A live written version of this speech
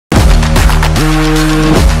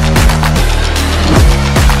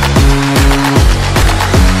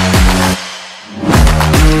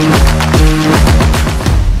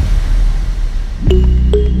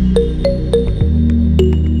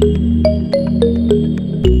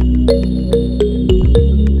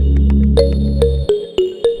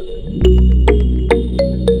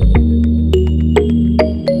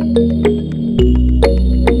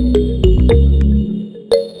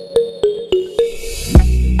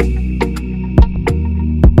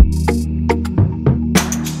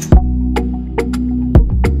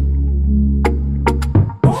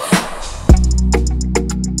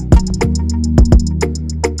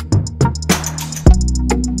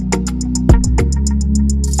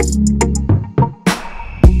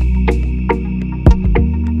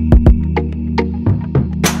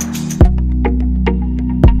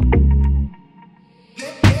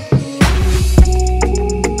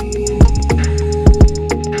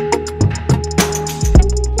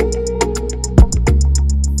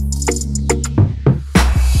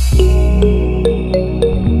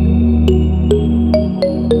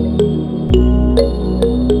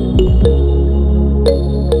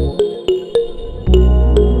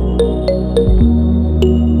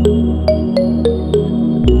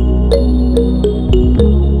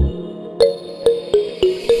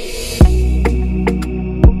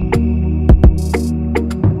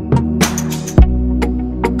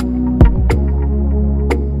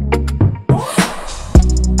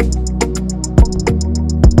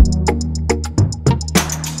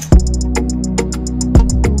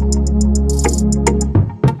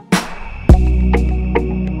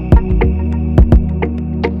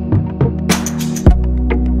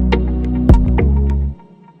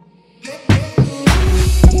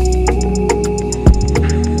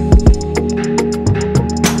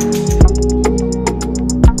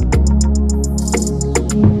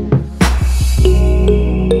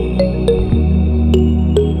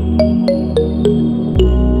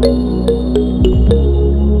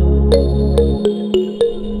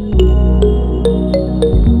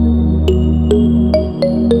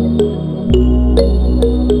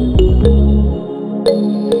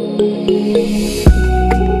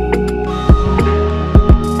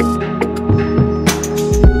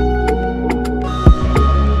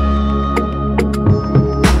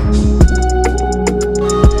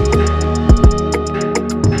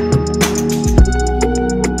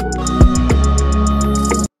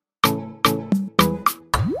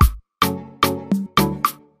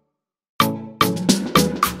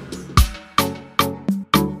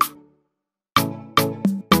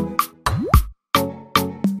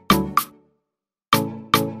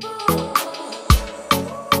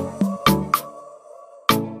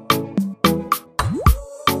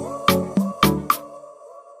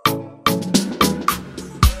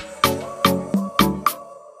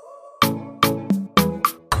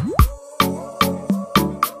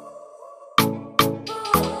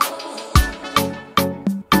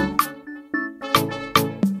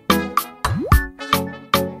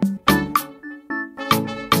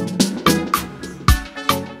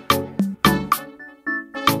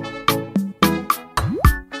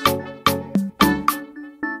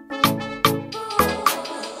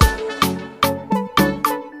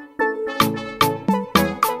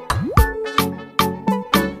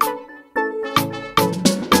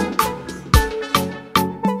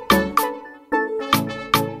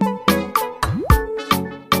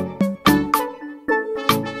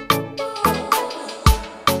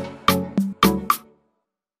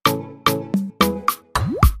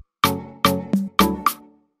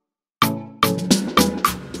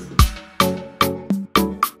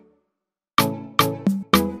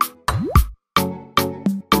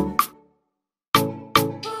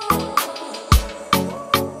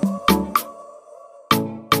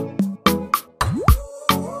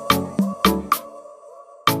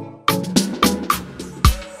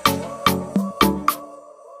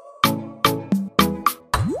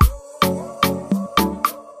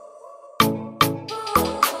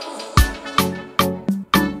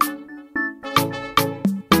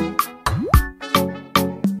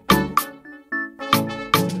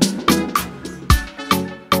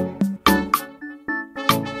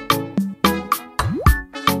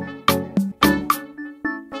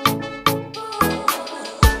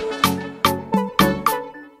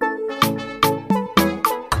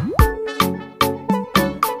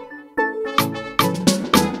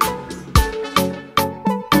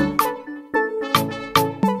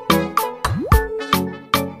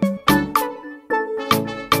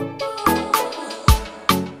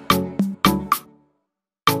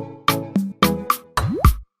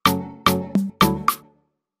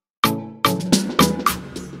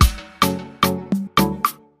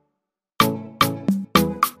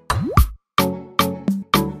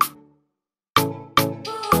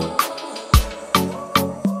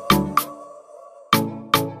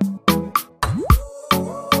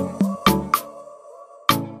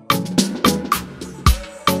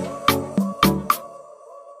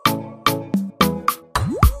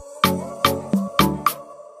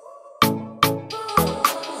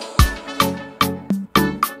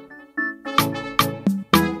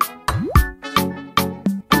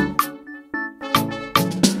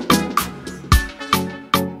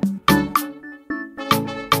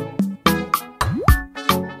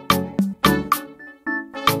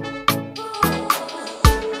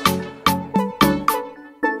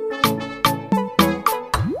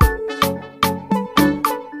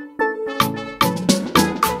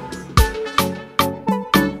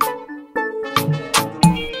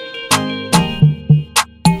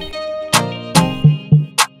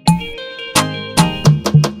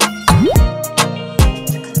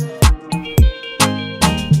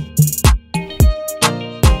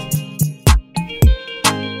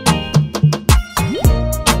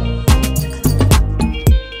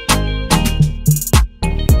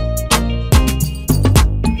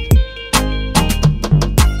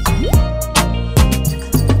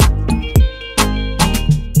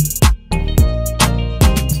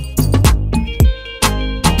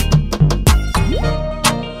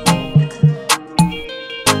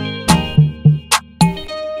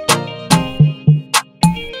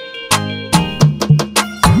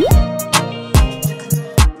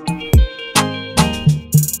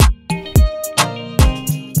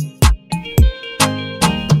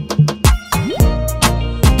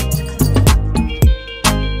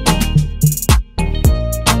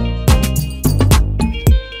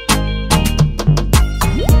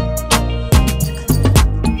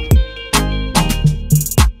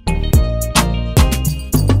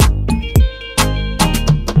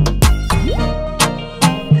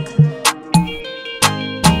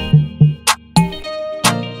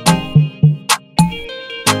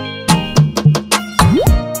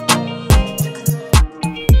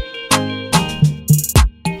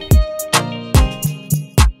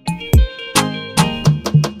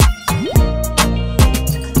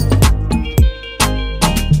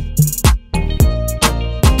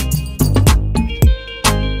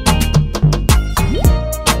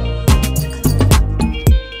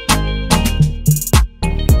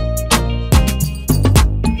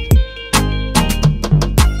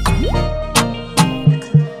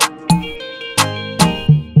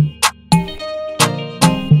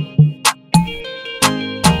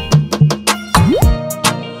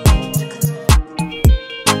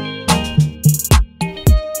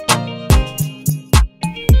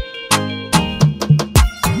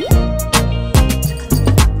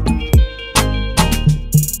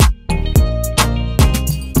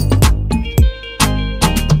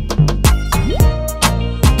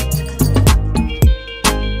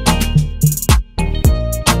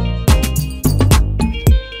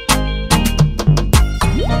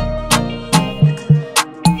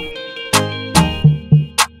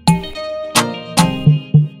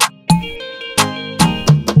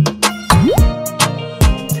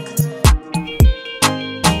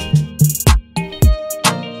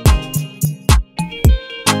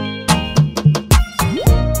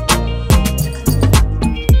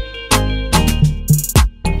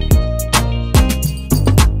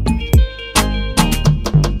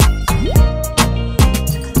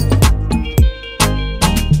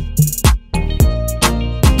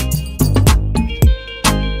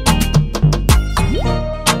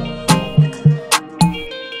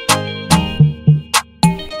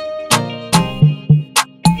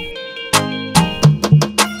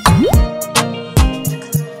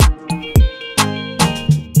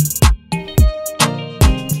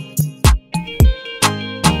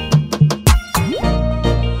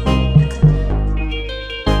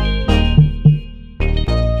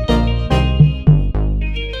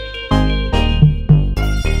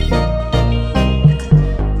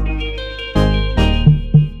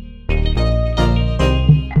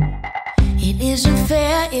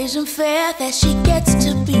fair that she gets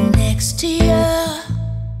to be next to you.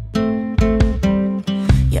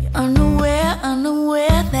 You're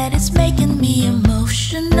unaware that it's making me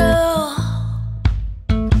emotional.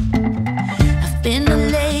 I've been a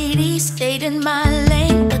lady, stayed in my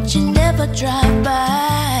lane, but you never drive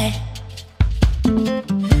by.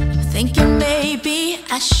 I'm thinking maybe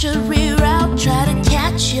I should reroute, try to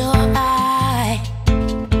catch your eye.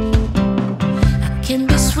 I can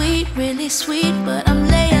be sweet, really sweet, but I'm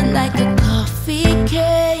laying like a coffee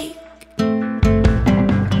cake.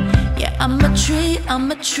 Yeah, I'm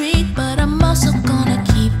a treat, but I'm also gonna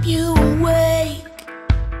keep you awake.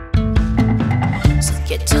 So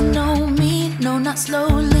get to know me, no, not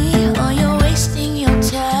slowly, or you're wasting your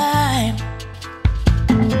time.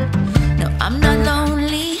 No, I'm not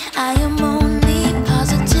lonely, I am only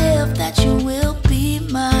positive that you will be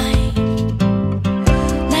mine.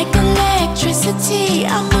 Like electricity,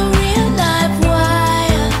 I'm a real live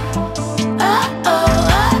wire.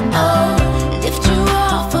 Lift you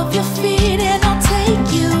off of your feet and I'll take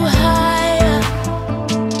you higher.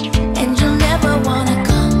 And you'll never wanna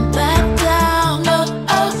come back down.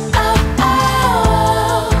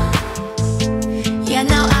 Yeah,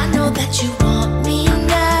 now I know that you want me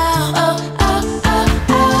now.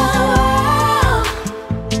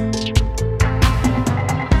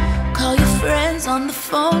 Call your friends on the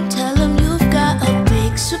phone, tell them you've got a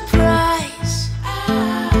big surprise.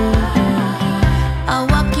 I'll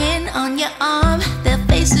walk in on your arm, their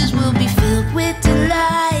faces will be filled with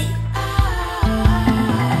delight.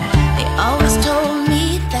 They always told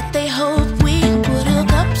me that they hope we would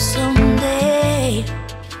hook up someday.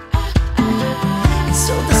 And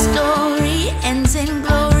so the story ends in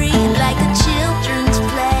glory like a children's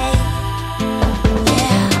play.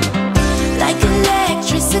 Yeah, like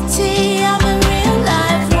electricity, I'm a real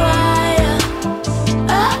live wire.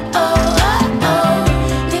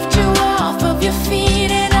 Lift you off of your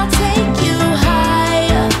feet and I'll take you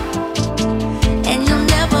higher. And you'll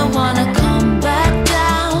never wanna come back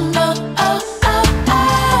down.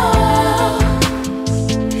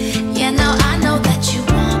 Yeah, now I know that you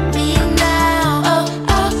want me now.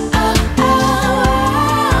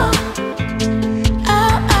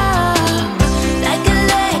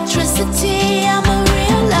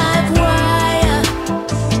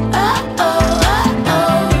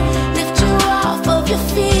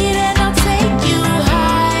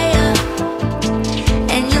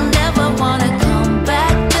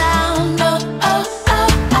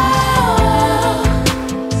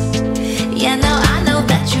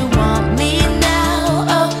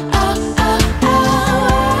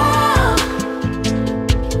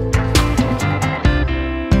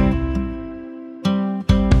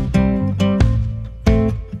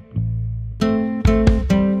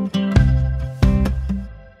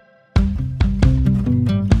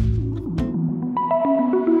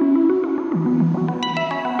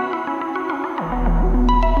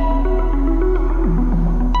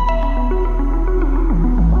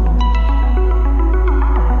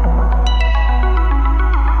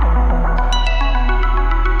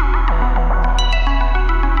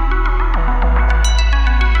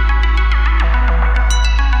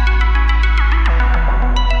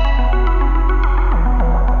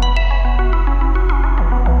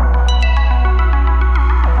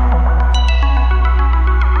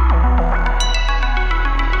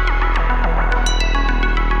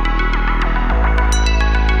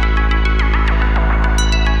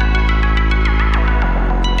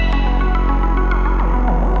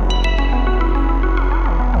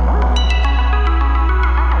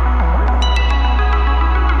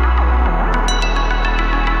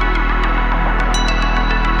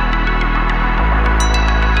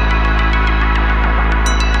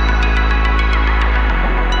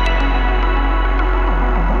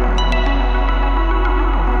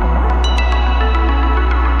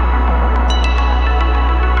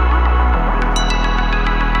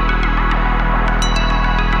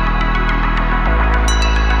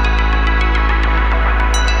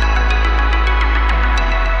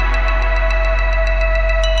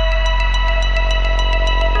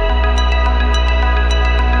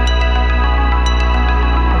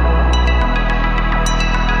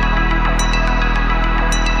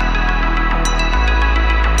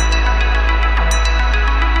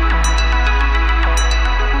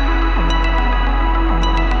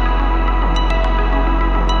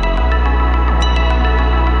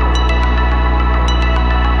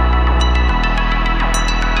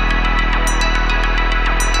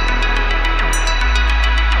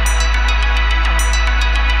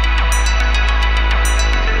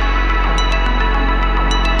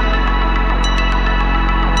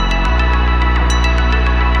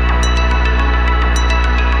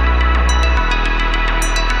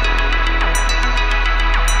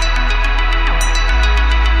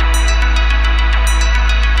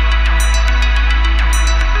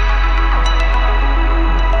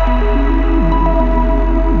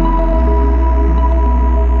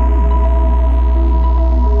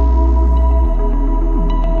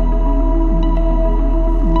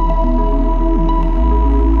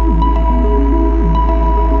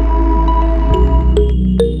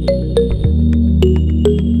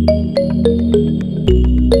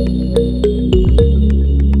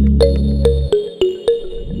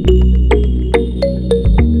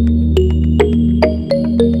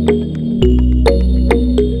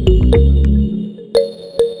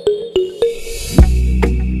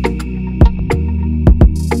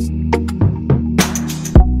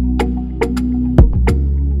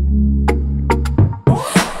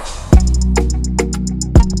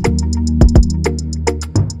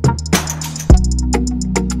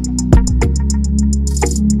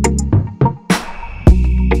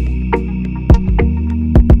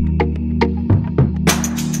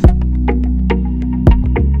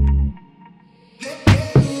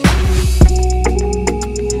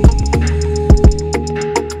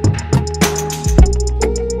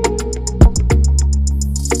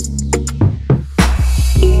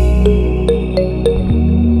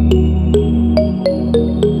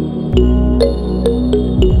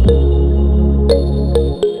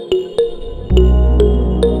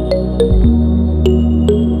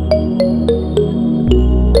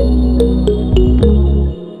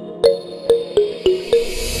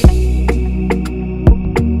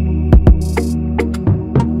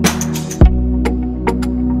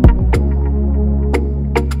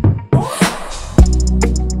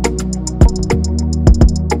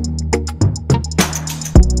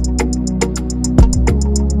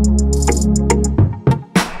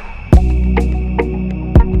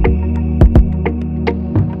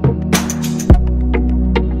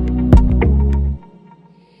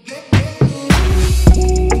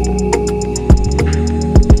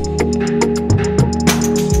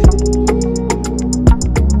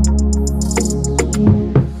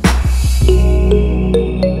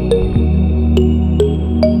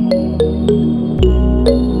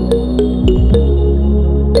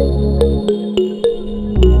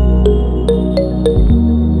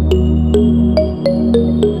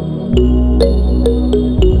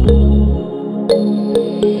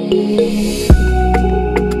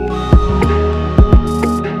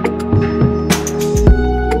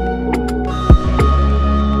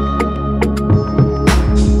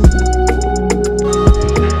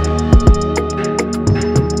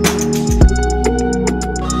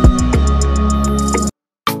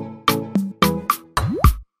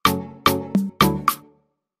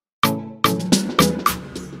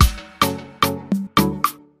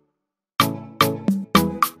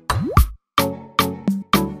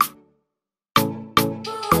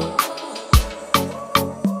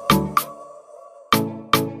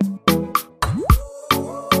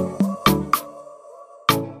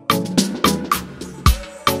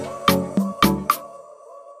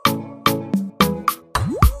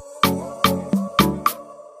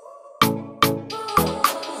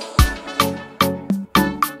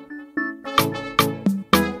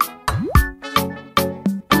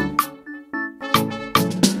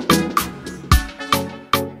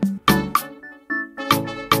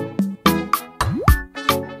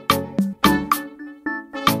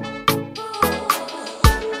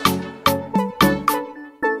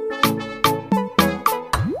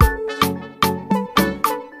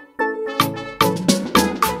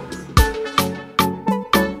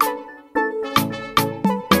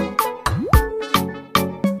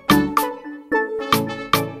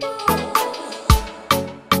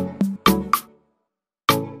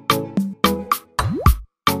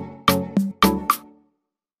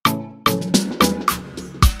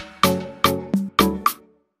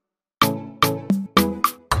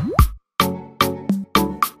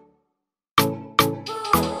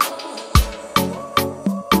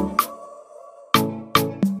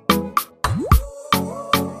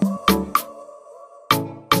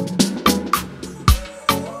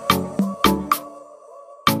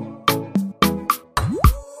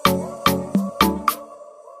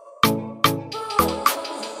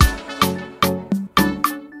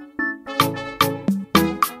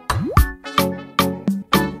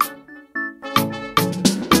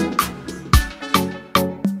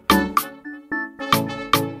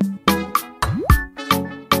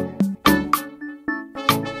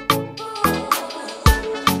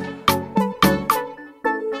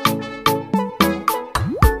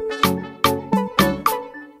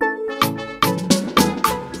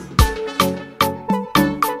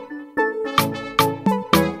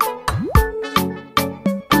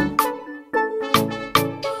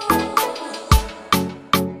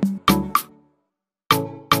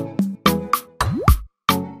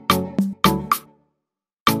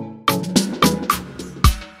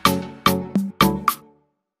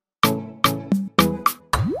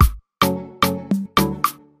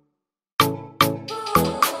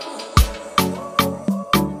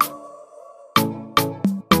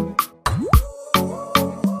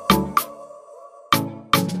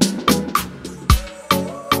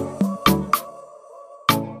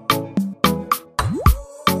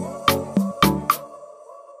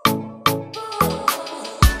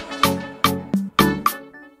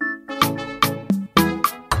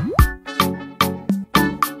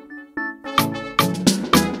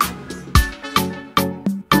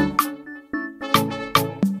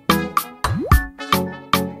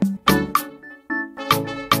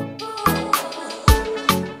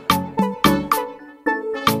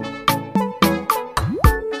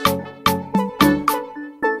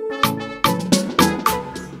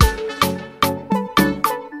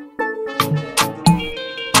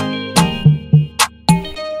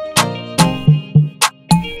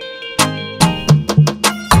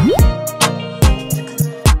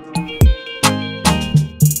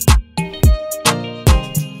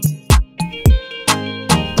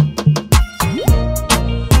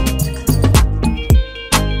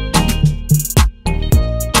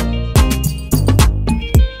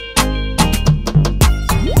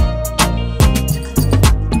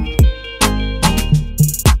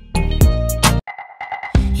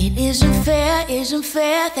 Isn't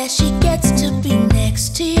fair that she gets to be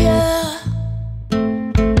next to you.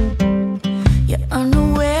 You're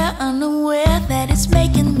unaware that it's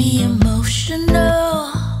making me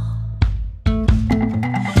emotional.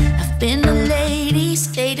 I've been a lady,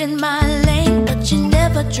 stayed in my lane, but you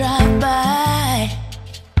never drive by.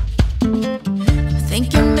 I'm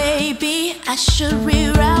thinking maybe I should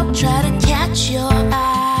reroute, try to catch your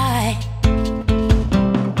eye. I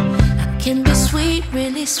can be sweet,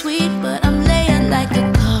 really sweet, but I'm laying like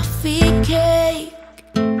a coffee cake.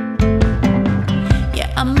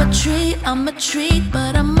 Yeah, I'm a treat,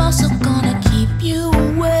 but I'm also gonna keep you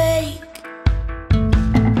awake.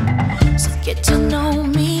 So get to know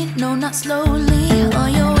me, no, not slowly, or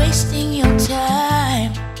you're wasting your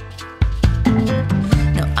time.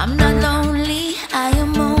 No, I'm not lonely, I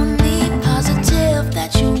am only positive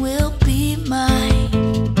that you will be mine.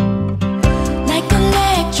 Like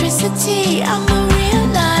electricity, I'm a real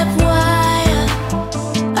live wire.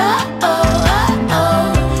 Oh, oh, oh,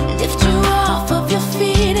 oh. Lift you off of your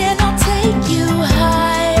feet and I'll take you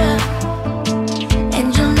higher. And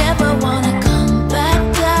you'll never wanna come back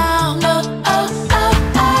down. Oh, oh, oh,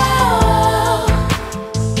 oh.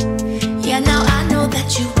 Yeah, now I know that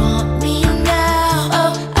you want me now.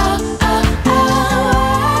 Oh, oh, oh,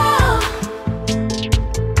 oh.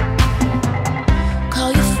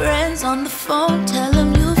 Call your friends on the phone, tell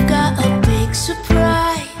them you've got a big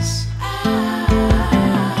surprise.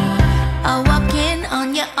 I'll walk in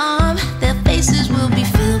on your arm, their faces will be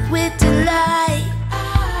filled with delight.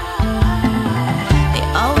 They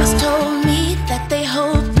always told me that they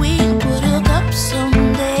hope we would hook up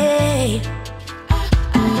someday.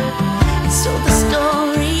 And so the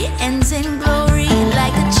story ends in glory.